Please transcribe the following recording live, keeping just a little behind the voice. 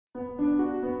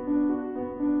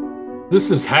This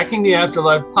is Hacking the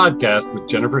Afterlife podcast with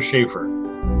Jennifer Shaffer.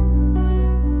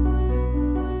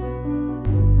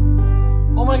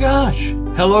 Oh my gosh.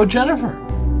 Hello, Jennifer.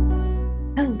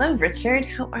 Hello, Richard.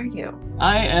 How are you?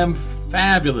 I am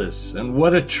fabulous. And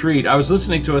what a treat. I was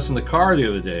listening to us in the car the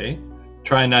other day,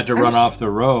 trying not to run off the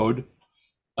road.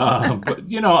 But,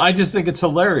 I just think it's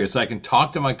hilarious. I can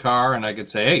talk to my car and I could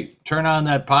say, hey, turn on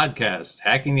that podcast,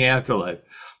 Hacking the Afterlife.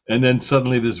 And then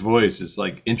suddenly this voice is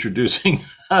like introducing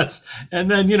us. And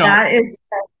then, That is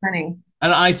so funny.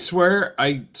 And I swear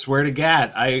to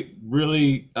God, I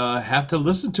really have to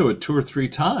listen to it 2 or 3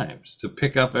 times to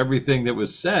pick up everything that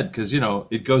was said because,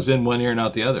 it goes in one ear and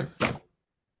out the other.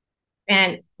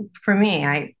 And for me,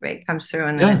 it comes through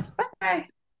and then it's bye.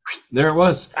 There it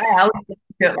was.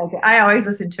 I always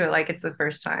listen to it like it's the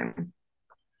first time.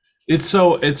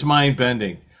 It's mind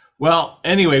bending. Well,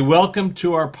 anyway, welcome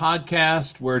to our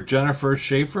podcast where Jennifer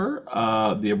Shaffer,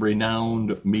 the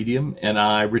renowned medium, and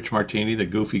I, Rich Martini, the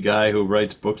goofy guy who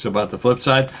writes books about the flip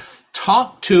side,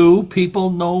 talk to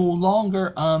people no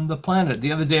longer on the planet.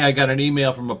 The other day, I got an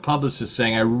email from a publicist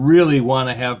saying, I really want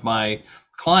to have my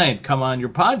client come on your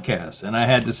podcast. And I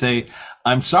had to say,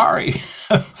 I'm sorry.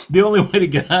 The only way to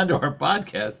get onto our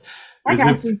podcast is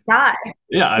if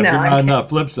you're on the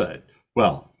flip side.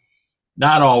 Well,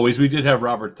 not always. We did have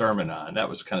Robert Thurman on. That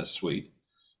was kind of sweet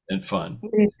and fun.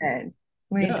 We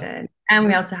did. And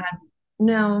we also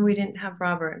we didn't have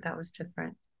Robert. That was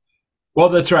different. Well,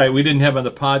 that's right. We didn't have on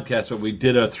the podcast, but we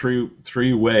did a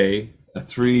three-way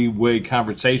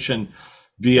conversation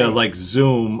via like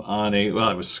Zoom on it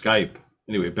was Skype.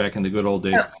 Anyway, back in the good old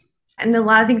days. And a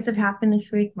lot of things have happened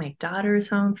this week. My daughter's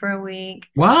home for a week.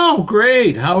 Wow,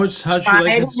 great. How's she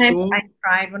like at school? I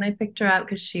cried when I picked her up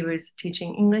because she was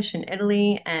teaching English in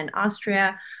Italy and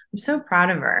Austria. I'm so proud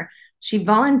of her. She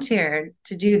volunteered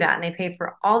to do that and they paid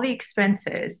for all the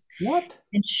expenses. What?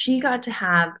 And she got to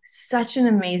have such an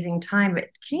amazing time. But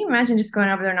can you imagine just going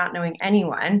over there not knowing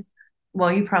anyone?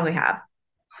 Well, you probably have.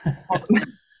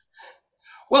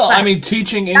 Well,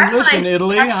 teaching English in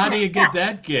Italy, how do you get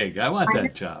that gig? I want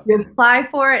that job. You apply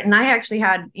for it. And I actually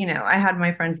had, I had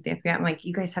my friends at the FBI. I'm like,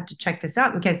 you guys have to check this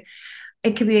out because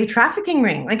it could be a trafficking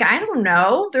ring. Like, I don't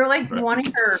know. They're like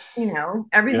wanting her,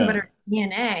 everything but her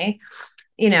DNA,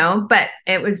 but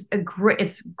it's a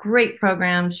great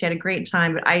program. She had a great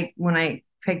time. But when I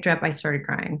picked her up, I started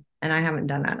crying and I haven't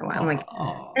done that in a while. I'm like,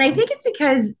 and I think it's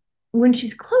because when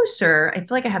she's closer, I feel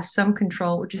like I have some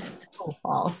control, which is so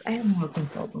false. I have more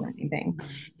control than anything.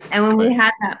 And when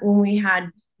we had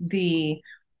the,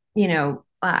 the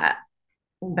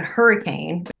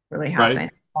hurricane really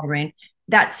happened, all the rain,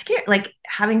 that scared, like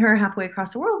having her halfway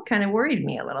across the world kind of worried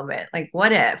me a little bit. Like,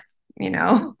 what if,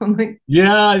 I'm like,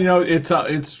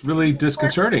 it's really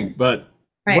disconcerting, but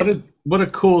what a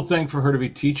cool thing for her to be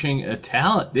teaching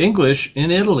English in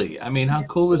Italy. How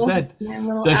cool is that?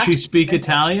 Does she speak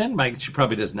Italian? She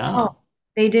probably does now. Oh,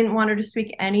 they didn't want her to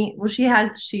speak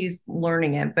she's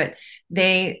learning it, but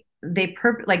the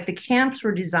camps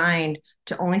were designed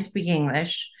to only speak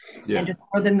English and to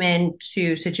throw them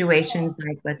into situations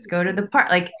like, let's go to the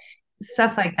park, like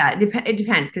stuff like that. It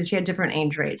depends because she had different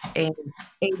age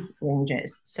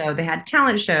ranges. So they had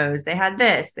talent shows. They had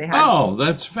this.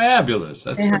 That's fabulous.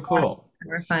 That's so cool. They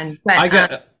were fun. But I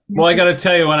got to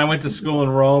tell you, when I went to school in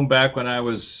Rome back when I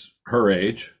was her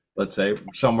age, let's say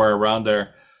somewhere around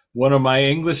there, one of my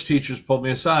English teachers pulled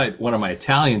me aside. One of my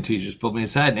Italian teachers pulled me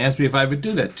aside and asked me if I would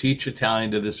do that, teach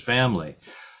Italian to this family.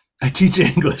 I teach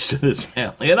English to this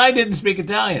family, and I didn't speak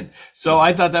Italian. So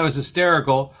I thought that was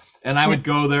hysterical. And I would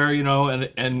go there,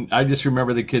 and I just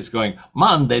remember the kids going,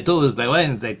 Monday, Tuesday,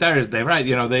 Wednesday, Thursday, right?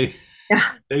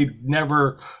 They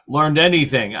never learned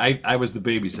anything. I was the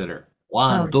babysitter.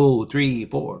 1, 2, 3,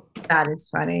 4. That is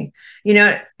funny.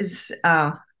 It's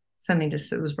something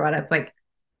just was brought up. Like,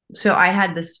 so I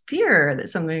had this fear that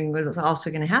something was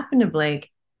also going to happen to Blake,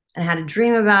 and I had a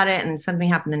dream about it, and something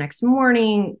happened the next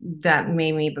morning that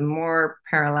made me even more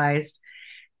paralyzed.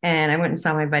 And I went and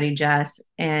saw my buddy Jess,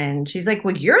 and she's like,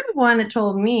 well, you're the one that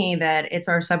told me that it's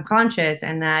our subconscious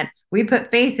and that we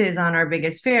put faces on our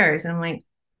biggest fears. And I'm like,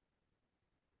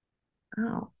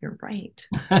 oh, you're right.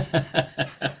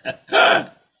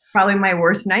 Probably my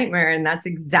worst nightmare. And that's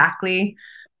exactly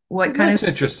what kind That's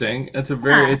interesting. That's a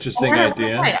very interesting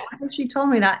idea. After she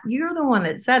told me that, you're the one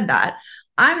that said that.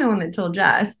 I'm the one that told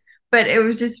Jess. But it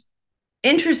was just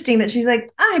interesting that she's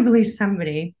like, I believe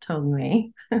somebody told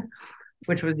me.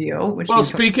 Which was you.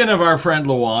 Speaking of our friend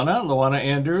Luana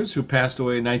Anders, who passed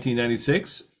away in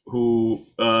 1996, who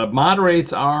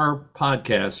moderates our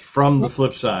podcast from the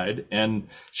flip side, and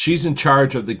she's in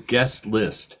charge of the guest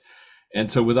list. And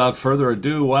so without further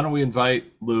ado, why don't we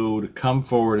invite Lou to come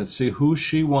forward and see who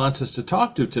she wants us to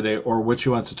talk to today or what she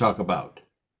wants to talk about.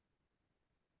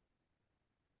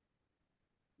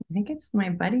 I think it's my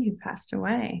buddy who passed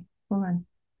away. Hold on.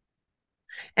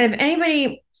 And if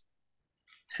anybody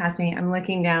has me, I'm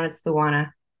looking down, it's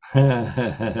Luana.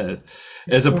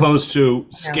 As opposed to No.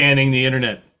 scanning the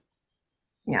internet.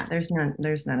 Yeah, there's none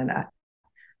of that.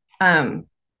 Um,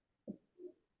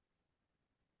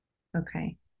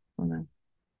 okay, hold on.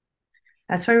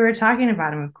 That's why we were talking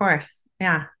about him, of course.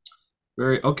 Yeah.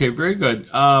 Very good.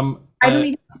 I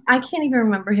can't even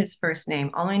remember his first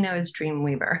name. All I know is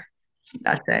Dreamweaver.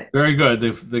 That's it. Very good.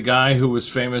 The guy who was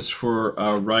famous for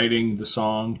writing the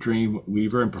song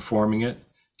Dreamweaver and performing it,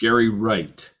 Gary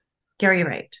Wright. Gary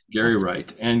Wright. Gary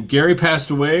Wright. And Gary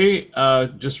passed away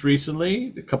just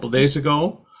recently, a couple of days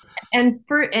ago. And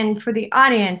for the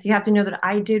audience, you have to know that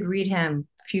I did read him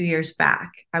a few years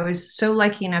back. I was so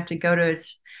lucky enough to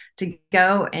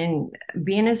go and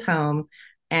be in his home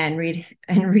and read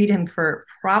him for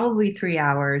probably 3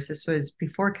 hours. This was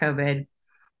before COVID.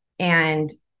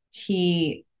 And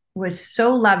he was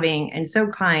so loving and so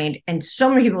kind, and so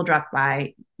many people dropped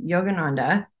by.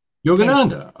 Yogananda.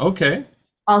 Okay.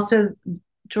 Also,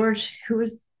 George, who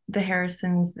was the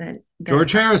Harrisons that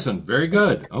George Harrison. Very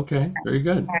good. Okay, very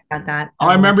good. About that.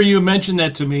 I remember you mentioned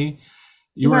that to me.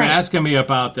 You were Right. asking me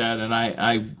about that, and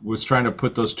I was trying to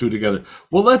put those two together.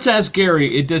 Well, let's ask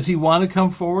Gary. Does he want to come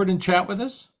forward and chat with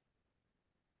us?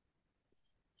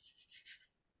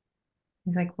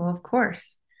 He's like, well, of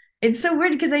course. It's so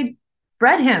weird because I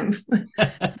read him.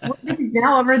 He's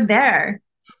now over there.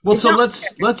 Well, so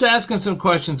let's ask him some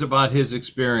questions about his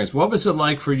experience. What was it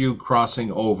like for you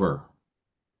crossing over?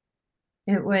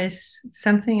 It was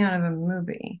something out of a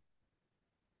movie.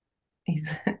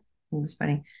 It was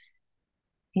funny.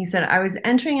 He said, I was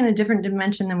entering in a different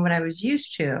dimension than what I was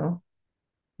used to.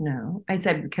 No. I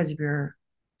said, because of your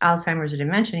Alzheimer's or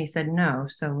dementia. He said, no.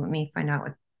 So let me find out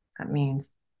what that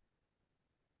means.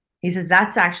 He says,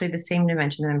 that's actually the same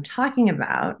dimension that I'm talking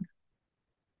about.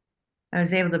 I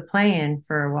was able to play in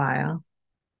for a while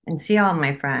and see all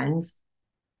my friends.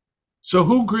 So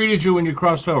who greeted you when you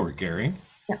crossed over, Gary?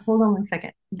 Yeah, hold on one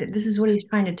second. This is what he's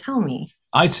trying to tell me.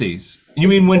 I see. You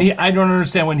mean I don't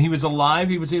understand, when he was alive,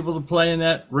 he was able to play in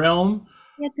that realm?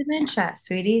 He had dementia,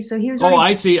 sweetie. So he was. Oh,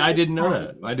 I see. I didn't know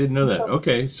that.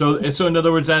 Okay. So in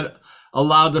other words, that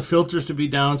allowed the filters to be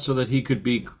down so that he could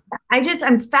be.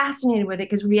 I'm fascinated with it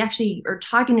because we actually are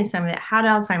talking to someone that had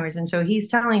Alzheimer's. And so he's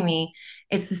telling me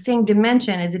it's the same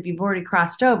dimension as if you've already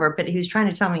crossed over. But he was trying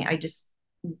to tell me, just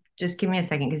give me a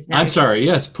second. Because I'm sorry.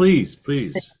 Yes, please.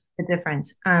 The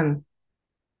difference.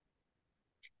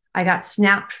 I got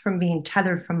snapped from being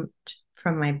tethered from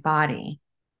my body.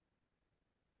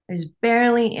 I was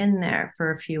barely in there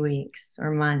for a few weeks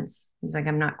or months. He's like,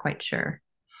 I'm not quite sure.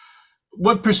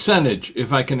 What percentage,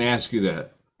 if I can ask you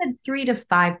that? 3 to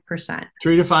 5%.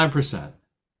 3 to 5%.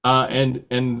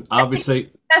 And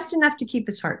obviously that's enough to keep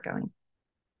his heart going.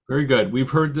 Very good. We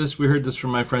heard this from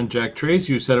my friend Jack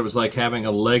Tracy, who said it was like having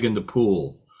a leg in the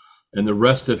pool, and the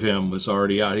rest of him was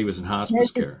already out. He was in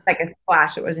hospice care. Like a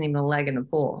splash. It wasn't even a leg in the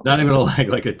pool. Not even a leg,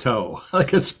 like a toe,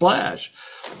 like a splash.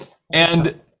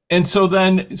 And so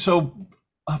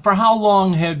for how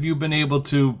long have you been able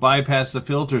to bypass the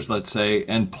filters, let's say,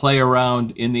 and play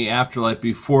around in the afterlife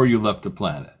before you left the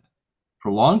planet? For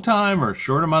a long time or a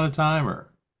short amount of time,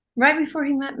 or? Right before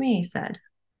he met me, he said.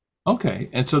 Okay.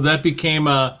 And so that became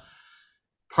a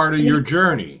part of your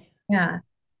journey. Yeah.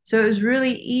 So it was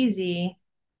really easy.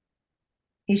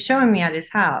 He's showing me at his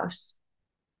house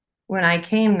when I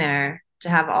came there to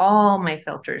have all my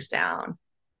filters down.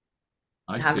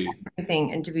 I see.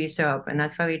 Everything, and to be so open.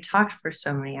 That's why we talked for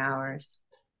so many hours.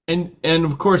 And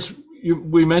of course,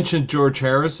 we mentioned George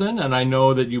Harrison, and I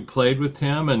know that you played with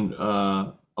him, and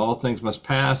All Things Must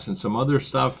Pass and some other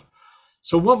stuff.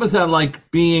 So what was that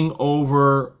like being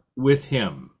over with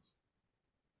him?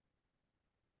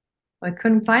 I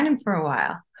couldn't find him for a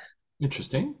while.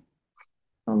 Interesting.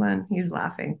 Hold on, he's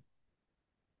laughing.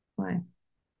 Why?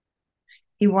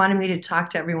 He wanted me to talk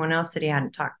to everyone else that he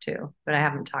hadn't talked to, but I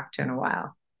haven't talked to in a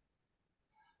while.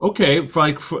 Okay,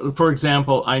 for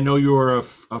example, I know you were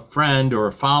a friend or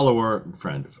a follower of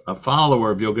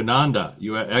Yogananda.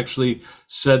 You actually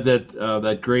said that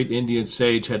that great Indian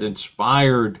sage had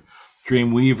inspired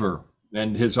Dreamweaver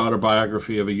and his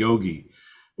autobiography of a yogi.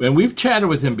 And we've chatted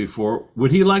with him before.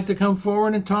 Would he like to come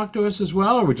forward and talk to us as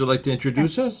well, or would you like to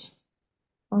introduce us?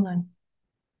 Hold on.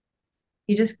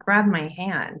 He just grabbed my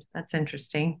hand. That's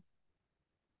interesting.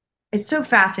 It's so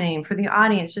fascinating for the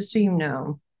audience, just so you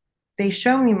know. they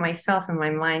show me myself in my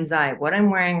mind's eye, what I'm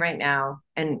wearing right now.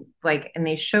 And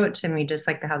they show it to me just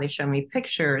like how they show me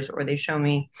pictures, or they show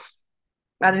me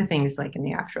other things like in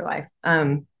the afterlife.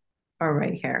 Or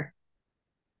right here.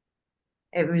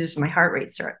 It was just my heart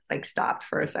rate stopped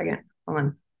for a second. Hold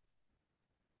on.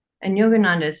 And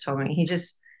Yogananda has told me, he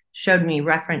just showed me,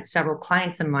 referenced several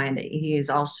clients of mine that he is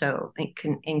also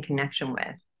in connection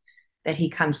with, that he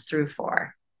comes through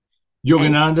for.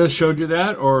 Yogananda showed you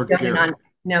that, or Gary? Yogananda,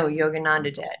 no,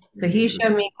 Yogananda did. So he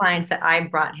showed me clients that I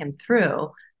brought him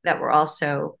through that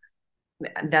also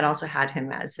had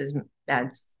him as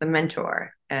the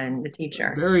mentor and the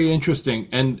teacher. Very interesting.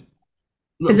 And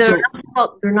because they're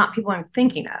not people I'm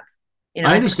thinking of.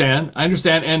 I understand.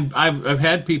 And I've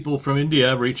had people from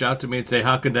India reach out to me and say,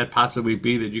 how could that possibly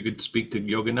be that you could speak to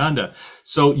Yogananda?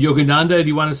 So Yogananda, do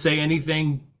you want to say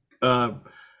anything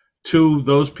to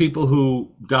those people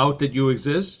who doubt that you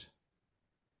exist?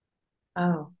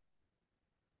 Oh,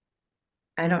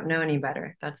 I don't know any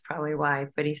better. That's probably why.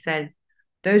 But he said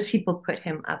those people put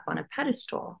him up on a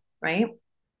pedestal, right?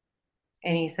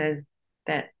 And he says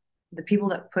that the people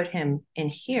that put him in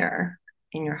here,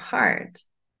 in your heart,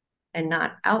 and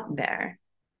not out there,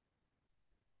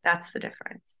 that's the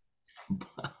difference.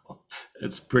 Wow.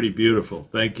 It's pretty beautiful.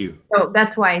 Thank you. So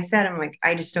that's why I said, I'm like,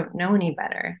 I just don't know any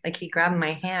better. Like, he grabbed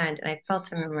my hand and I felt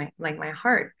him in my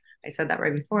heart. I said that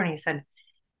right before, and he said,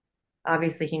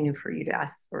 obviously he knew for you to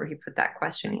ask, or he put that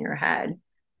question in your head.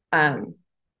 I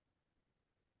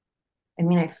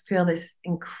mean, I feel this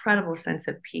incredible sense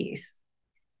of peace.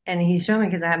 And he showed me,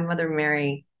 because I have Mother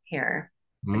Mary here,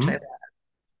 which I love.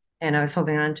 And I was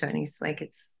holding on to it, and he's like,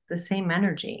 it's the same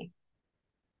energy.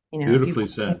 Beautifully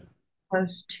said.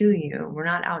 Close to you. We're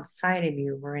not outside of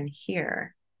you. We're in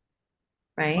here.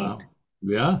 Right? Wow.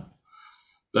 Yeah.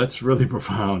 That's really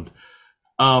profound.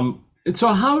 And so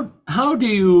how do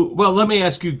you, well, let me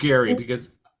ask you, Gary, because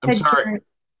I'm sorry.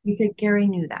 He said Gary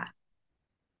knew that.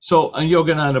 So,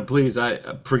 Yogananda, please,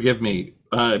 forgive me,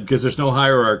 because there's no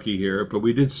hierarchy here, but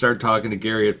we did start talking to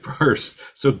Gary at first.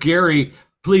 So Gary,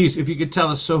 please, if you could tell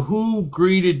us, so who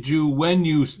greeted you when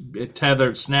you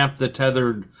snapped the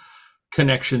tethered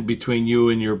connection between you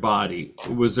and your body?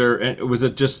 Was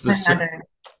it just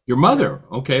your mother?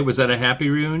 Okay. Was that a happy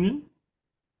reunion?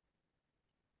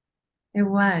 It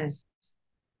was.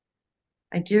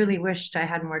 I dearly wished I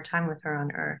had more time with her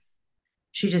on Earth.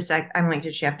 I'm like,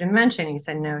 did she have dementia? And he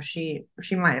said, no, she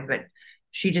might have, but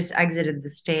she just exited the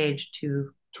stage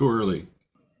too early.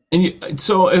 And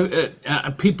so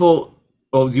people,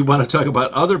 you want to talk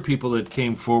about other people that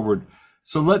came forward.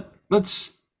 So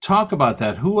let's talk about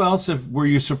that. Who else were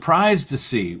you surprised to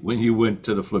see when you went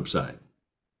to the flip side?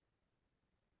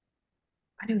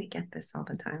 Why do we get this all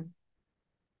the time?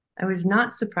 I was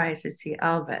not surprised to see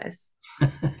Elvis.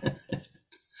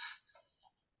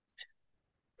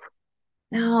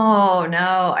 No,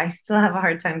 I still have a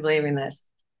hard time believing this.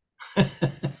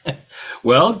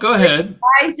 Well, go ahead.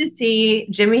 Surprised to see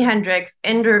Jimi Hendrix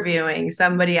interviewing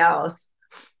somebody else.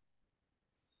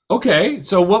 Okay,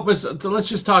 so let's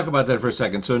just talk about that for a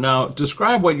second. So now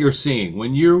describe what you're seeing.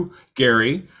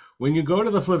 Gary, when you go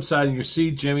to the flip side and you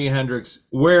see Jimi Hendrix,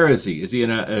 where is he? Is he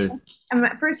in I'm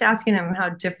at first asking him, how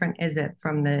different is it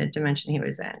from the dimension he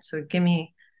was in? So give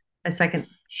me a second.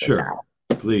 Sure,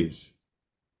 please.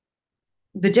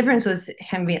 The difference was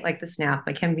him being like the snap,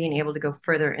 like him being able to go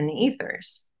further in the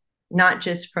ethers, not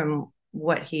just from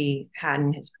what he had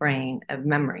in his brain of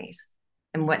memories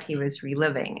and what he was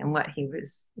reliving and what he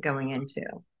was going into.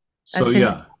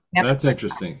 That's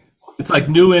interesting. It's like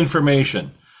new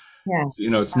information. Yeah.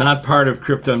 It's not part of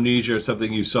cryptomnesia or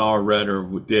something you saw or read or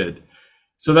did.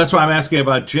 So that's why I'm asking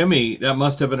about Jimmy. That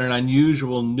must have been an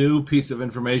unusual new piece of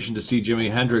information to see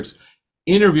Jimi Hendrix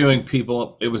interviewing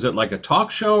people. Was it like a talk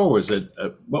show, or was it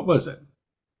what was it?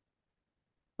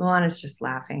 Luana's just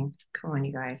laughing. Come on,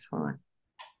 you guys, hold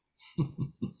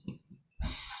on.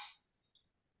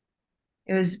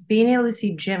 It was being able to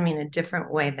see Jimmy in a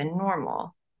different way than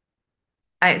normal.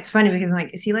 It's funny because I'm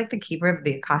like, is he like the keeper of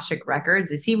the Akashic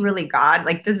records? Is he really God?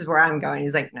 Like, this is where I'm going.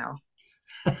 He's like, no.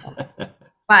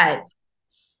 But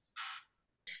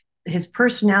his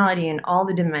personality in all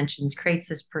the dimensions creates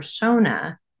this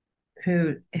persona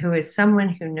who is someone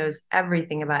who knows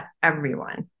everything about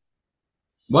everyone.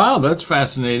 Wow, that's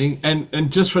fascinating.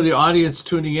 And just for the audience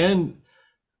tuning in,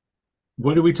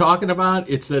 what are we talking about?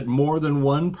 It's that more than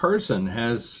one person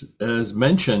has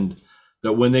mentioned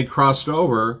that when they crossed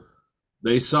over,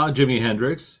 they saw Jimi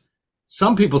Hendrix.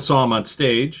 Some people saw him on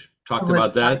stage, talked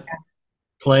about that,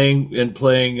 playing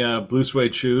Blue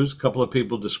Suede Shoes. A couple of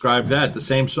people described that, the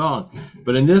same song.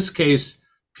 But in this case,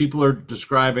 people are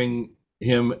describing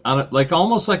him on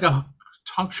almost like a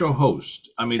talk show host?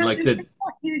 I mean, No, like that.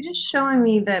 you're just showing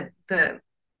me the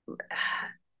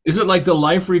Is it like the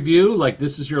life review? Like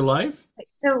this is your life?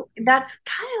 so that's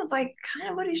kind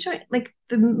of what he's showing. Like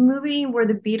the movie where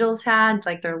the Beatles had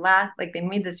like their last, like they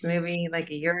made this movie like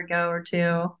a year ago or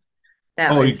two.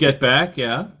 That Oh, you was get back,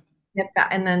 yeah.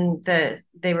 and then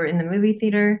they were in the movie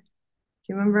theater.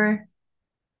 Do you remember?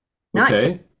 Not get,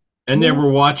 Okay. And they were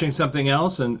watching something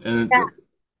else yeah,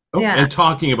 oh, yeah. and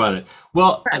talking about it.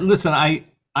 Well, listen,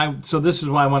 so this is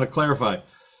why I want to clarify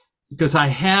because I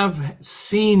have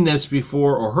seen this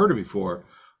before or heard it before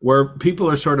where people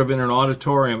are sort of in an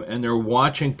auditorium and they're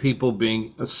watching people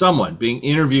someone being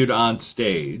interviewed on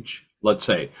stage. Let's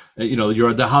say,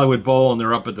 you're at the Hollywood Bowl and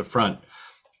they're up at the front.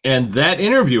 And that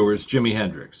interviewer is Jimi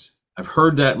Hendrix. I've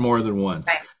heard that more than once.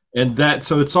 Right. And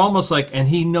so it's almost like, and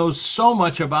he knows so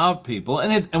much about people.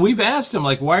 And we've asked him,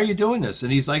 like, why are you doing this?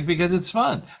 And he's like, because it's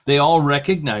fun. They all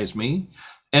recognize me.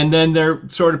 And then they're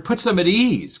sort of puts them at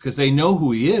ease because they know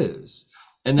who he is.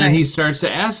 And then he starts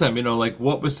to ask them, like,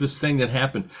 what was this thing that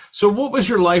happened? So what was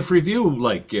your life review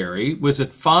like, Gary? Was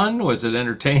it fun? Was it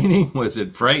entertaining? Was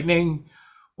it frightening?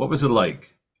 What was it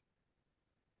like?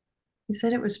 He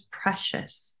said it was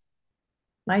precious.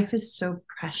 Life is so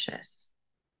precious.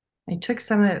 I took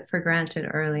some of it for granted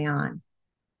early on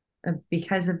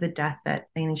because of the death and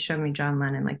he showed me John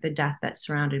Lennon, like the death that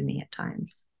surrounded me at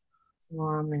times.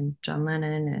 Mom and John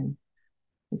Lennon. And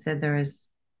he said I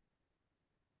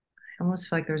almost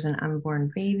feel like there was an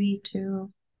unborn baby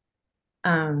too.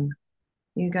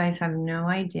 You guys have no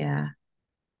idea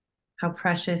how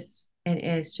precious it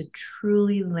is to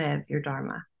truly live your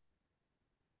Dharma.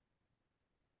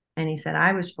 And he said,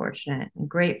 I was fortunate and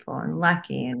grateful and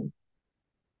lucky and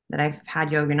that I've had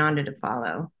Yogananda to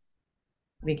follow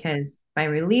because by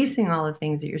releasing all the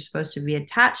things that you're supposed to be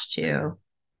attached to,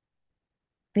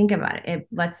 think about it. It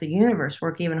lets the universe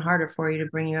work even harder for you to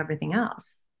bring you everything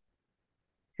else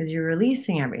because you're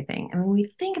releasing everything. I mean,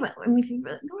 if you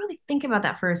really think about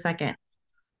that for a second,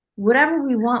 whatever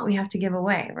we want, we have to give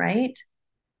away, right?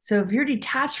 So if you're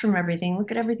detached from everything,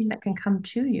 look at everything that can come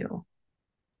to you.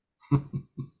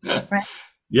 Right.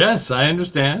 Yes, I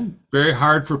understand. Very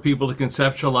hard for people to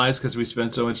conceptualize because we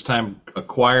spend so much time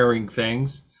acquiring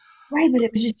things. Right, but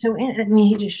it was just so. I mean,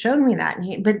 he just showed me that,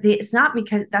 it's not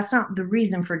because that's not the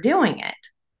reason for doing it.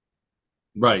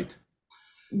 Right.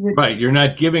 Right. You're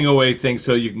not giving away things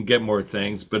so you can get more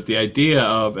things, but the idea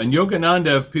and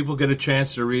Yogananda, if people get a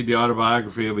chance to read the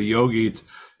autobiography of a yogi,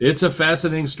 it's a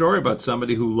fascinating story about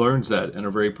somebody who learns that in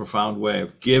a very profound way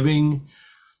of giving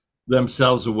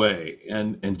themselves away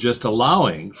and just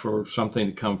allowing for something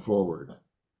to come forward.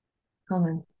 Hold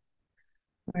on.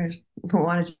 Where's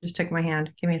Luana just took my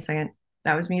hand. Give me a second.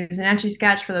 That was me using an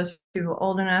Etch-a-Sketch for those people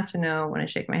old enough to know when I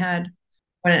shake my head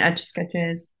what an Etch-a-Sketch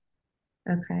is.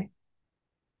 Okay.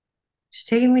 She's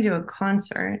taking me to a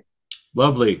concert.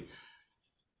 Lovely.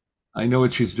 I know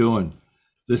what she's doing.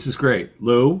 This is great.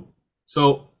 Lou,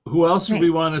 so who else do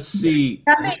we want to see?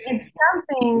 It's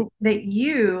something that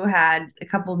you had a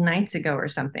couple of nights ago or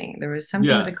something. There was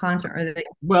something with a concert or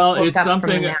well, it's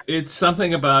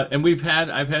something about, and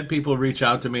I've had people reach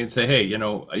out to me and say, hey,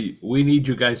 we need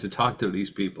you guys to talk to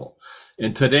these people.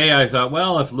 And today I thought,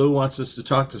 well, if Lou wants us to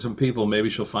talk to some people,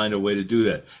 maybe she'll find a way to do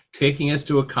that. Taking us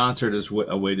to a concert is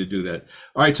a way to do that.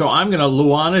 All right. So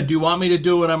Luana, do you want me to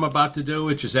do what I'm about to do,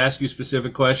 which is ask you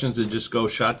specific questions and just go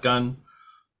shotgun?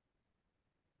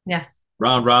 Yes.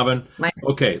 Round robin.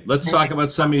 Okay, let's talk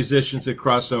about some musicians that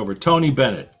crossed over. Tony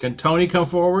Bennett. Can Tony come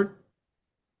forward?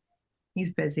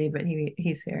 He's busy, but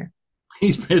he's here.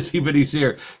 He's busy, but he's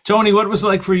here. Tony, what was it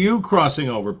like for you crossing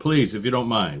over? Please, if you don't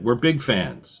mind. We're big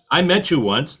fans. I met you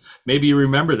once. Maybe you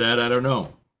remember that. I don't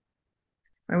know.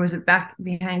 Or was it back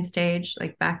behind stage? Was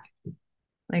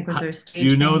there a stage? Do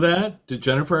you know that?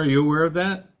 Jennifer, are you aware of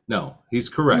that? No, he's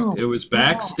correct. No, it was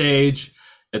backstage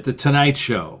at the Tonight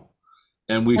Show.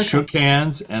 And we shook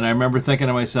hands, and I remember thinking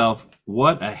to myself,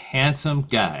 what a handsome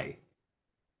guy.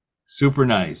 Super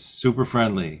nice, super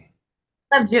friendly.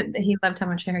 He loved how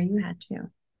much hair you had, too.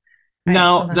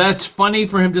 Now, that's funny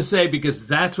for him to say because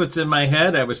that's what's in my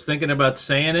head. I was thinking about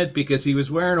saying it because he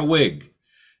was wearing a wig,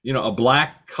 a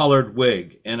black colored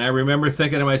wig. And I remember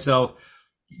thinking to myself,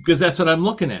 because that's what I'm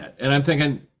looking at. And I'm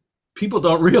thinking, people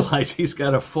don't realize he's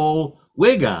got a full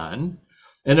wig on,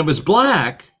 and it was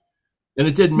black. And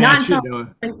it didn't match, yeah,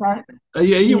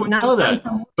 you would know that.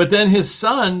 But then his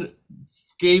son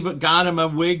got him a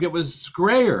wig that was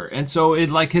grayer, and so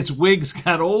his wigs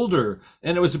got older,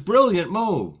 and it was a brilliant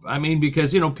move. I mean,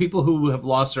 because people who have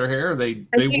lost their hair, they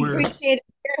appreciated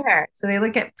your hair, so they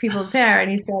look at people's hair,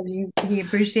 and he said he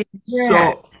appreciated your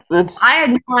hair. That's I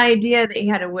had no idea that he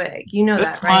had a wig. You know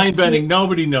that's that, right? mind bending.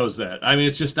 Nobody knows that. I mean,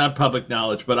 it's just not public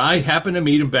knowledge. But I happened to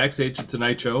meet him backstage at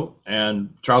Tonight Show,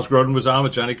 and Charles Grodin was on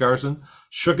with Johnny Carson.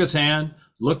 Shook his hand,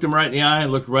 looked him right in the eye,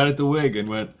 and looked right at the wig, and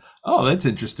went, "Oh, that's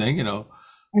interesting. You know,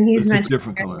 And he's it's a mentioned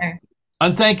different right color." there.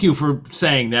 And thank you for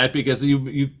saying that because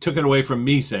you took it away from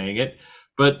me saying it.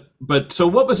 But so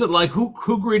what was it like? Who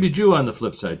greeted you on the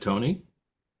flip side, Tony?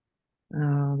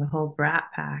 Oh, the whole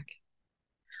Brat Pack.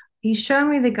 He showed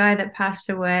me the guy that passed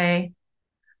away,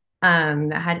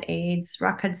 that had AIDS,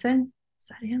 Rock Hudson. Is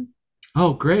that him?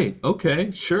 Oh, great.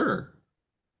 Okay, sure.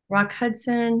 Rock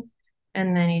Hudson.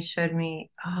 And then he showed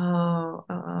me, um,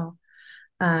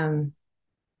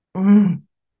 mm,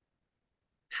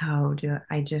 how do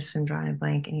I just am drawing a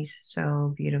blank, and he's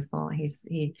so beautiful.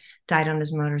 He died on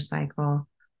his motorcycle.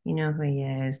 You know who he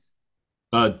is.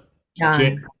 Uh, Young.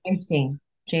 James, James Dean.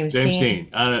 James James Dean. Dean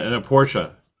in a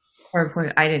Porsche.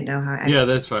 I didn't know how Yeah,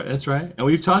 that's right. That's right. And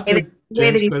we've talked the to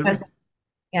way that James he quite a bit.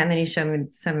 yeah, and then he showed me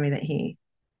somebody that he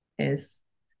is,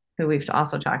 who we've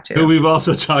also talked Who to. we've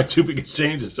also talked to because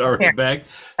James is already Here, back.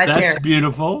 that's That's here.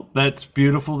 beautiful. That's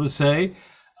beautiful to say.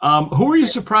 Who are you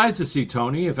surprised to see,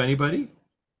 Tony, if anybody?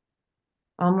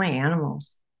 All my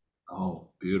animals. Oh,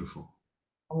 beautiful.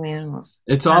 All my animals.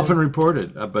 It's often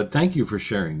reported, but thank you for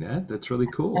sharing that. That's really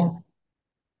And cool.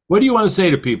 What do you want to say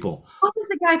to people? what was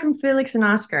the guy from Felix and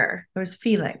Oscar? It was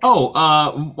Felix.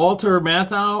 Oh, Walter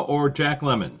Matthau or Jack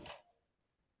Lemmon?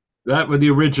 That were the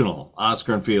original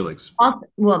Oscar and Felix.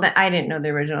 Well, I didn't know the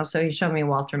original, so he showed me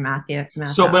Walter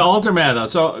So, but Matthau. Walter Matthau.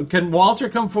 So, can Walter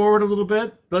come forward a little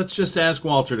bit? Let's just ask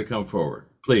Walter to come forward,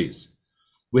 please.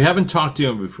 We haven't talked to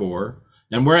him before,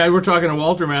 and we're talking to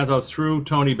Walter Matthau through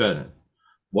Tony Bennett.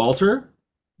 Walter,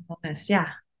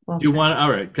 Yeah, do you Walter. want?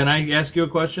 All right. Can I ask you a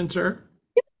question, sir?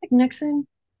 Like Nixon.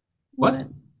 What? What?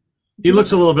 Does He he look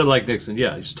looks a like? little bit like Nixon.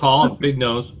 Yeah, he's tall and big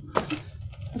nose.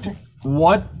 Okay.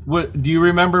 What do you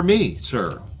remember me,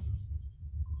 sir?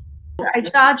 I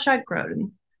saw Chuck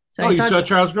Grodin. So Oh, I you saw. saw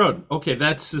Charles Grodin. Okay,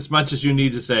 that's as much as you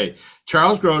need to say.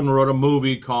 Charles Grodin wrote a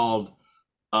movie called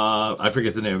I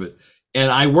forget the name of it,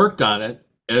 and I worked on it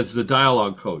as the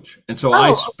dialogue coach. And so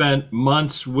I Oh, spent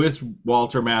months with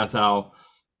Walter Matthau,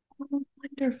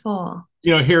 wonderful.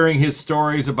 hearing his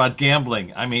stories about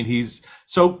gambling. I mean, he's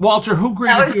so Walter, who That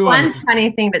greeted was you on one the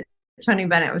funny thing that Tony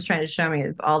Bennett was trying to show me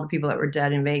of all the people that were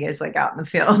dead in Vegas, like out in the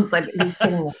fields. Like he's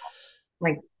sitting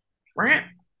like,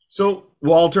 So,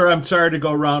 Walter, I'm sorry to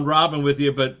go round robin with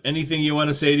you, but anything you want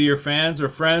to say to your fans or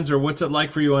friends, or what's it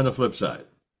like for you on the flip side?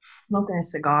 smoking a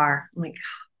cigar. I'm like,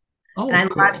 and Oh, I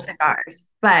love cool.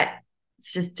 cigars, but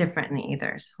it's just different in the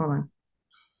ethers. Hold on.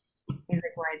 He's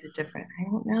like, why is it different? I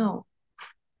don't know.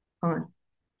 Hold on.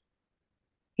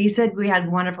 He said we had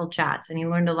wonderful chats and he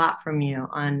learned a lot from you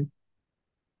on.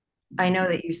 I know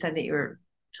that you said that you were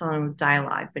telling him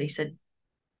dialogue, but he said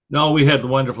No, we had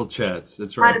wonderful chats.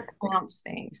 That's how to right. pronounce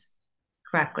things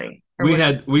correctly or We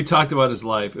whatever. had we talked about his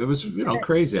life. It was,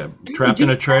 crazy. I'm You trapped in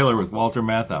do, a trailer with Walter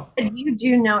Matthau. you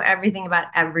do know everything about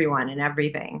everyone and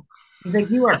everything. He's like,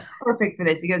 you are perfect for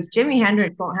this. He goes, Jimi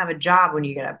Hendrix won't have a job when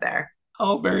you get up there.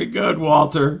 Oh, very good,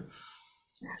 Walter.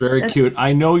 Very That's, cute.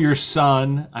 I know your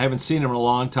son. I haven't seen him in a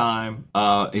long time.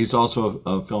 He's also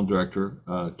a film director,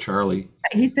 Charlie.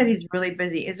 he said he's really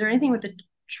busy. Is there anything with the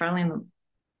Charlie and the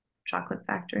Chocolate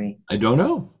Factory? I don't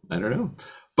know. I don't know.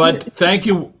 But thank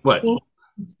you. What? Gene?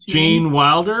 Gene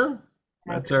Wilder? Okay.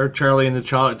 That's our Charlie and the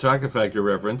Chocolate Factory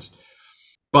reference.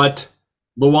 But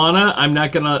Luana, I'm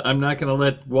not gonna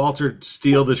let Walter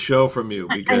steal the show from you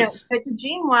I know, because but to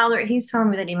Gene Wilder, he's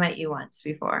telling me that he met you once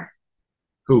before.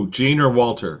 who? Gene or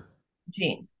Walter?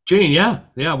 Gene. Gene, yeah,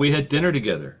 yeah, we had dinner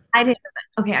together. I didn't know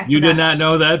that. Okay, I You did forgot. not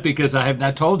know that because I have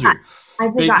not told you. I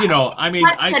But forgot. I mean,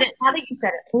 Now that you said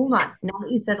it, hold on. Now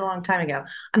that you said it a long time ago,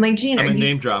 I'm like, Gene, are I'm a you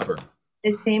name dropper.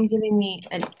 the same giving me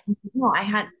a no,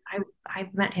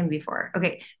 I've met him before.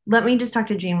 Okay, let me just talk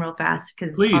to Gene real fast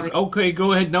because Please, obviously okay,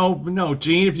 go ahead. No, no,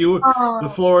 Gene, the oh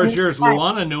floor is yours.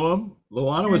 Luana knew him.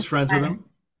 Luana was friends with yeah, him.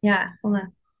 hold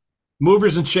on.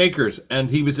 Movers and Shakers, and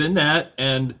he was in that,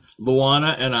 and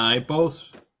Luana and I both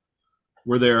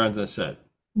were there on the set.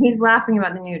 He's laughing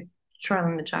about the new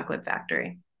Charlie and the Chocolate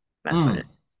Factory. That's what Mm. it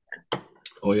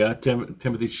Oh yeah,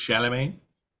 Timothy Chalamet.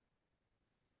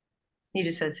 he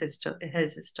just says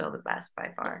his is still the best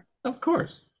by far. Of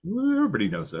course, everybody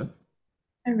knows that.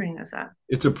 Everybody knows that.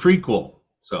 It's a prequel,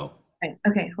 so. Right.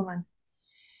 Okay, hold on.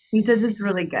 He says it's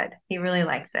really good. He really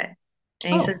likes it.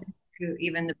 And he says Oh,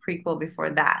 even the prequel before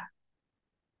that.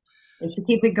 They should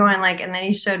keep it going like and then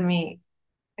he showed me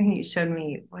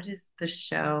what is the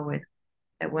show with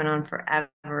that went on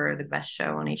forever, the best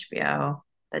show on HBO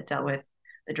that dealt with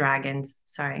the dragons.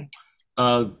 Sorry.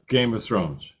 Game of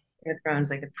Thrones. Game of Thrones,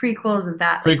 like the prequels of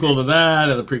that, like Prequel to that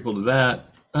and the prequel to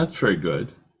that. That's very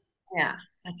good. yeah,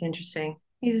 that's interesting.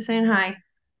 He's just saying hi.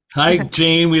 Hi, Okay.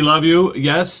 Jane. We love you.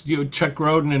 Yes, you Chuck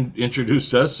Grodin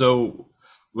introduced us, so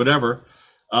whatever.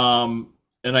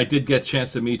 And I did get a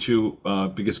chance to meet you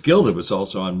because Gilda was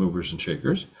also on Movers and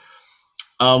Shakers.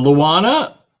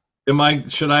 Luana,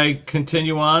 should I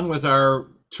continue on with our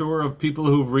tour of people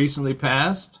who've recently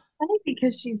passed? Funny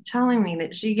because she's telling me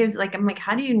that she gives like I'm like,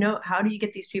 how do you know? How do you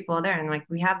get these people there? And like,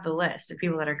 we have the list of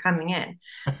people that are coming in.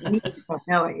 We just don't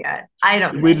know it yet. I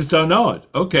don't We know. just don't know it.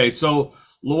 Okay, so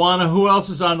Luana, who else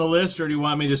is on the list, or do you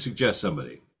want me to suggest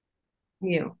somebody?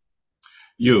 You.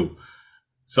 You.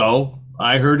 So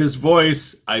I heard his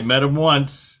voice. I met him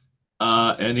once,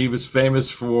 and he was famous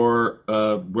for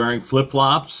wearing flip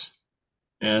flops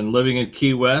and living in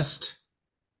Key West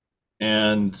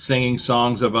and singing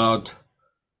songs about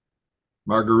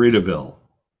Margaritaville.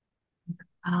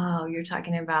 Oh, you're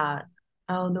talking about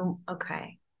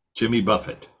okay. Jimmy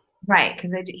Buffett. Right,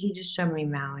 because he just showed me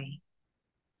Maui.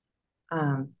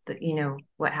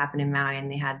 What happened in Maui,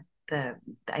 and they had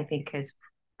I think because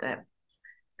the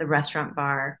the restaurant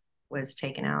bar was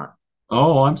taken out.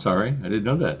 Oh, I'm sorry. I didn't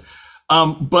know that.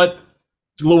 But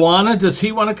Luana, does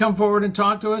he want to come forward and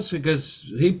talk to us? Because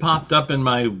he popped up in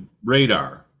my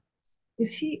radar.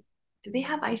 Is he? Do they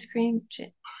have ice cream?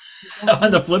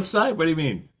 On the flip side, what do you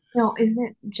mean? No,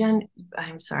 isn't Jen?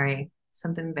 I'm sorry,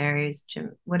 something berries.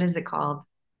 Jim, what is it called?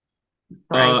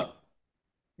 The ice. Uh,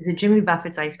 Is it Jimmy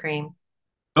Buffett's ice cream?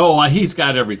 he's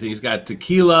got everything. He's got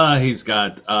tequila. He's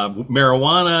got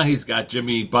marijuana. He's got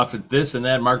Jimmy Buffett this and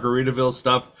that Margaritaville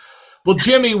stuff. Well,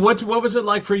 Jimmy, what was it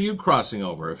like for you crossing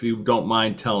over? If you don't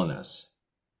mind telling us.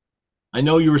 I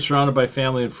know you were surrounded by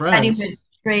family and And he friends. went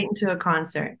straight into a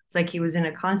concert. It's like he was in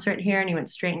a concert here and he went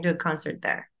straight into a concert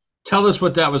there. Tell us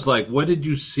what that was like. What did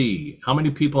you see? How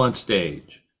many people on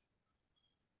stage?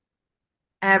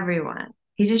 Everyone.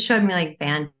 He just showed me like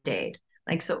Band-Aid.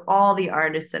 Like so all the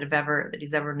artists that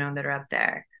he's ever known that are up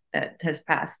there that has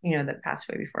passed, that passed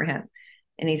away before him.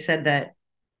 And he said that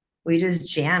we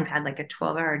just jammed, had like a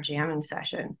 12-hour jamming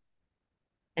session.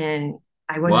 And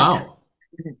I Wow.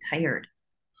 wasn't tired.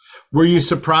 Were you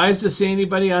surprised to see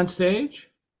anybody on stage?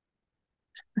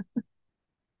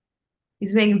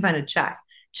 He's making fun of Chuck.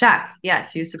 Chuck,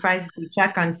 yes, he was surprised to see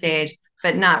Chuck on stage,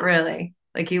 but not really.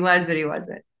 Like he was, but he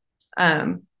wasn't.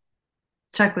 Um,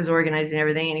 Chuck was organizing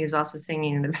everything, and he was also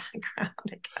singing in the background,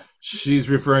 I guess. She's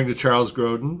referring to Charles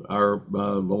Grodin, our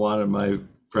Luana, my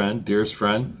friend, dearest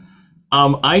friend.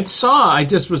 I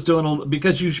just was doing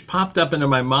because you popped up into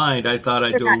my mind. I thought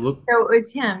I'd do a look. So it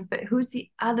was him, but who's the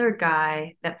other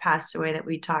guy that passed away that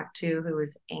we talked to who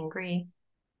was angry?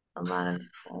 A lot of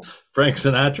Frank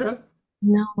Sinatra?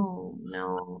 no,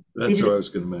 no. That's who I was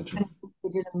going to mention. They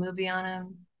did a movie on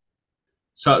him.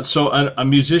 So a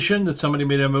musician that somebody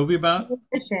made a movie about?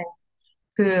 Musician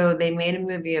who they made a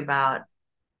movie about.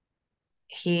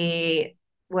 He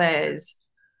was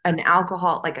an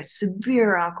like a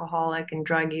severe alcoholic and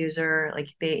drug user. Like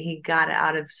he got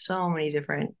out of so many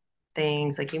different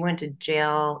things. Like he went to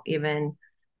jail even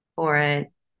for it.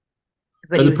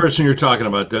 But Or he the was person you're talking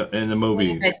about in the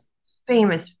movie. a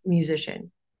famous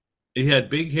musician. He had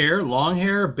big hair, long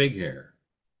hair, or big hair?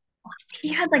 He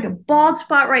had like a bald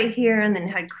spot right here and then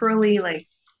had curly like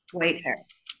white hair.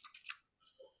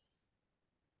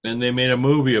 And they made a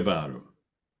movie about him.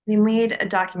 They made a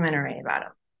documentary about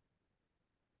him.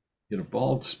 He had a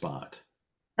bald spot.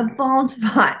 A bald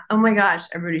spot. Oh my gosh,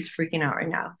 everybody's freaking out right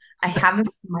now. I have it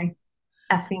in my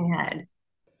effing head.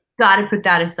 Got to put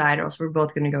that aside, or else we're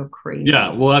both going to go crazy. Yeah,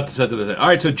 we'll have to set that aside. All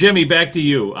right, so Jimmy, back to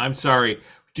you. I'm sorry.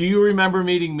 Do you remember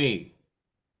meeting me,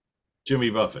 Jimmy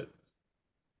Buffett?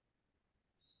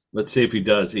 Let's see if he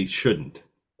does. He shouldn't,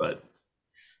 but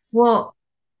Well,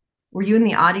 were you in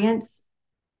the audience?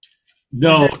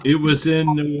 no, it was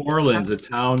in New Orleans, a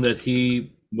town that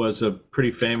he was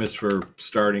pretty famous for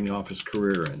starting off his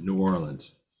career in New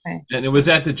Orleans. Okay. And it was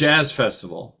at the Jazz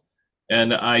Festival.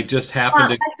 And I just happened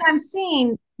to. I'm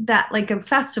seeing that like a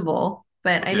festival,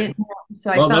 but I didn't know.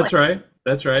 So I Well, felt that's right.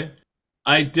 That's right.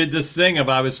 I did this thing of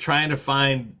I was trying to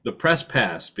find the press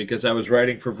pass because I was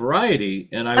writing for Variety,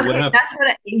 and I went up. That's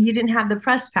what you didn't have the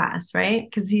press pass, right?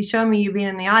 Because he showed me you being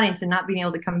in the audience and not being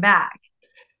able to come back.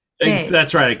 Okay.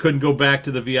 That's right. I couldn't go back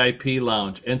to the VIP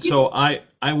lounge, and so I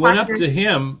went up to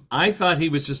him. I thought he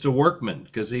was just a workman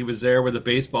because he was there with a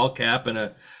baseball cap and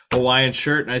a Hawaiian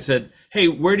shirt, and I said, "Hey,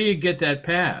 where do you get that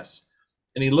pass?"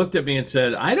 And he looked at me and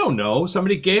said, "I don't know.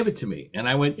 Somebody gave it to me." And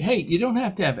I went, "Hey, you don't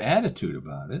have to have attitude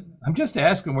about it. I'm just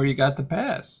asking where you got the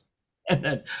pass." And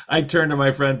then I turned to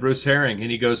my friend Bruce Herring and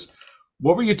he goes,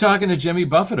 "What were you talking to Jimmy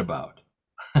Buffett about?"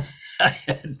 I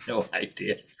had no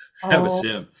idea. That was Oh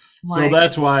him. So my.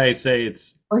 that's why I say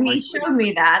it's Well, he like, showed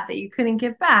me that you couldn't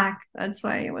get back. That's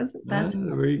why it wasn't. That's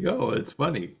there you go. It's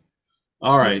funny.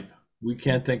 All right. We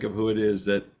can't think of who it is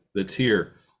that's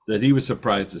here that he was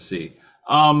surprised to see.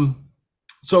 So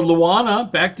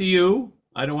Luana, back to you.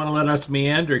 I don't want to let us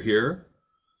meander here.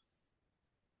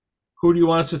 Who do you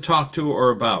want us to talk to or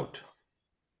about?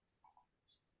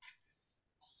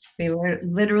 they were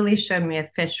literally showed me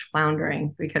a fish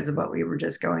floundering because of what we were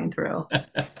just going through.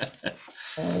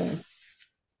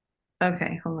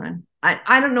 Okay, hold on.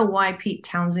 I don't know why Pete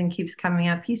Townsend keeps coming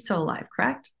up. He's still alive,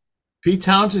 correct? Pete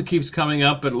Townsend keeps coming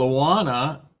up, but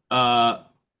Luana,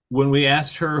 when we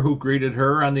asked her who greeted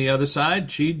her on the other side,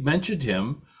 she mentioned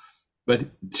him, but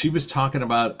she was talking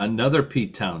about another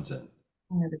Pete Townsend.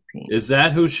 Another Pete. Is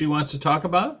that who she wants to talk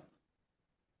about?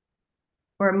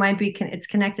 Or it might be, it's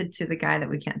connected to the guy that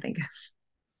we can't think of.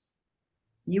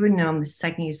 You would know him the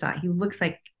second you saw it. He looks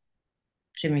like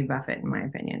Jimmy Buffett, in my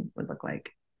opinion, would look like.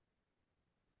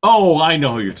 Oh, I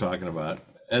know who you're talking about.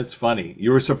 That's funny.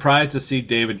 You were surprised to see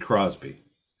David Crosby.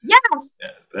 Yes.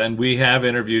 And we have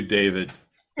interviewed David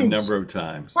a number of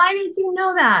times. Why did you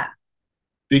know that?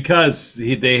 Because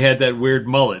they had that weird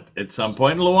mullet at some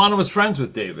point. And Luana was friends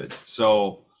with David.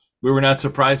 So we were not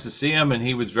surprised to see him. And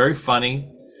he was very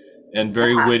funny and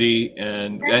very witty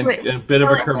and a bit of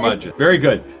a curmudgeon. Very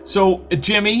good. So,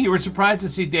 Jimmy, you were surprised to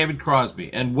see David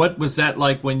Crosby. And what was that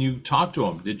like when you talked to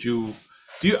him?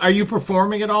 Are you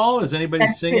performing at all? Is anybody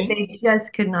singing? They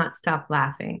just could not stop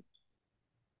laughing.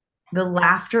 The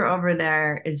laughter over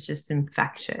there is just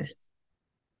infectious.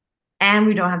 And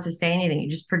we don't have to say anything. You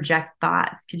just project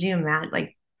thoughts. Could you imagine,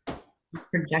 like,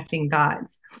 projecting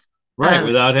thoughts? Right,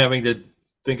 without having to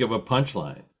think of a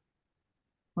punchline.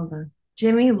 Hold on.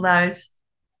 Jimmy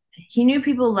he knew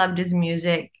people loved his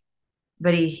music,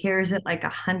 but he hears it like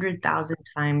 100,000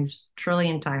 times,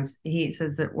 trillion times. He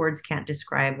says that words can't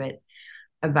describe it,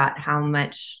 about how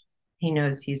much he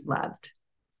knows he's loved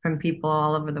from people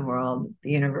all over the world,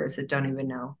 the universe, that don't even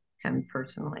know him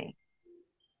personally.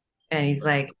 And he's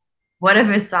like, what if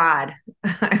Assad?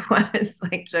 I was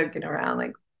like joking around,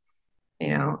 like,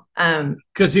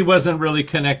 because he wasn't really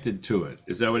connected to it.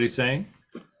 Is that what he's saying?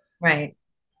 Right.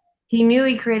 He knew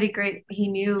he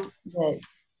knew that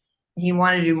he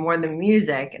wanted to do more than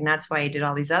music, and that's why he did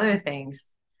all these other things.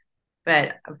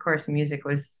 But of course, music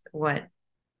was what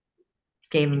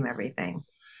gave him everything.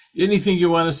 Anything you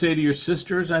want to say to your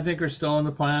sisters, I think, are still on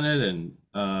the planet? And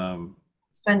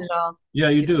spend it all. Yeah,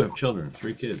 you do have children,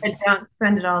 3 kids. But don't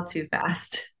spend it all too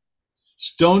fast.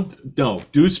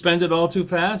 Do spend it all too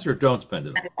fast, or don't spend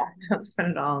it all? Don't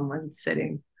spend it all in one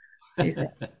sitting.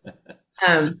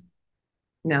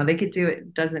 No, they could do it.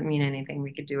 It doesn't mean anything.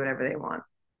 We could do whatever they want,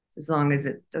 as long as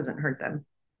it doesn't hurt them.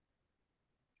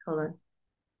 Hold on.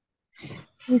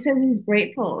 He said he's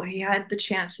grateful he had the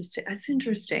chance to say. That's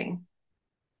interesting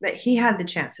that he had the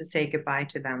chance to say goodbye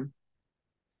to them,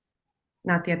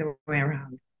 not the other way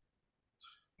around.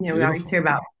 We always hear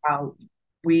about how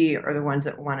we are the ones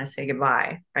that want to say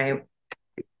goodbye, right?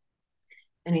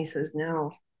 And he says,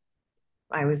 no,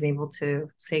 I was able to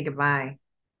say goodbye.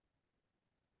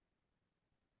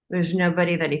 There's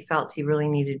nobody that he felt he really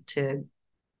needed to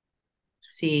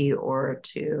see or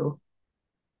to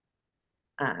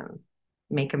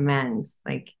make amends.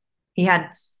 Like he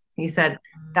said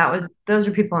those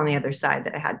are people on the other side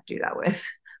that I had to do that with,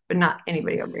 but not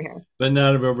anybody over here. But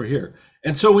not over here.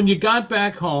 And so when you got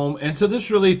back home, and so this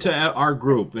really to our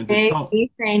group. And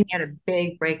he's saying he had a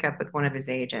big breakup with one of his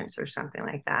agents or something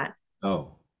like that.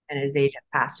 Oh. And his agent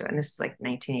passed away. And this is like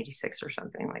 1986 or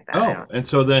something like that. Oh, and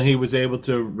so then he was able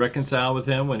to reconcile with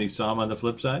him when he saw him on the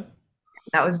flip side?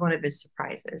 That was one of his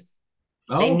surprises.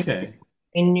 Oh, okay.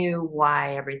 They knew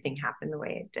why everything happened the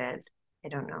way it did. I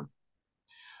don't know.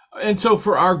 And so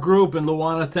for our group, and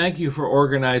Luana, thank you for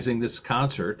organizing this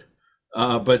concert.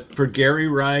 But for Gary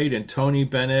Wright and Tony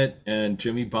Bennett and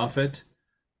Jimmy Buffett,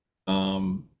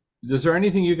 is there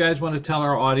anything you guys want to tell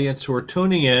our audience who are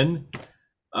tuning in,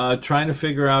 trying to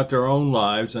figure out their own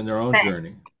lives and their own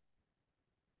journey?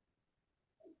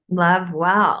 Love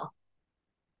well.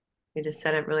 You just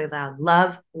said it really loud.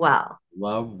 Love well.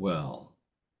 Love well.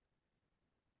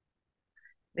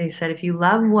 They said if you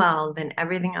love well, then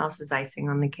everything else is icing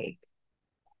on the cake.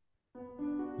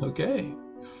 Okay.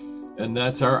 And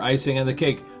that's our icing on the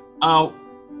cake.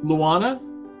 Luana,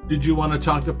 did you want to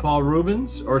talk to Paul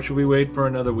Rubens, or should we wait for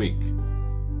another week?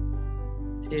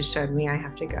 She just showed me I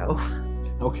have to go.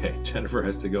 Okay, Jennifer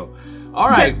has to go. All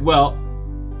right, well.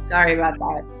 Sorry about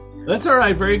that. That's all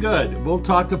right, very good. We'll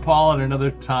talk to Paul at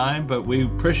another time, but we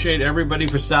appreciate everybody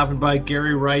for stopping by.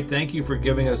 Gary Wright, thank you for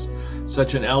giving us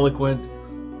such an eloquent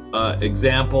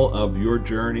example of your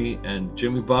journey. And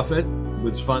Jimmy Buffett, it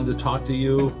was fun to talk to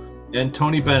you. And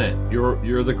Tony Bennett,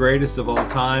 you're the greatest of all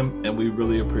time, and we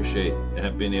really appreciate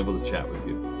being able to chat with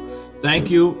you.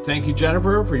 Thank you,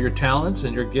 Jennifer, for your talents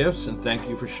and your gifts, and thank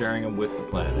you for sharing them with the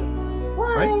planet. Bye.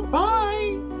 All right,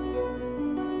 bye.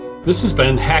 This has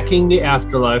been Hacking the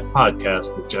Afterlife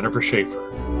podcast with Jennifer Shaffer.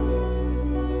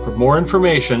 For more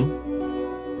information,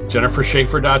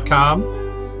 jennifershaffer.com,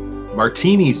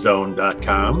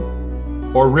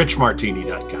 martinizone.com, or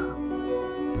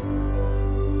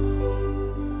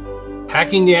richmartini.com.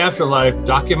 Hacking the Afterlife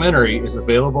documentary is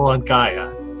available on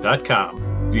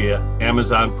Gaia.com via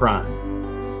Amazon Prime.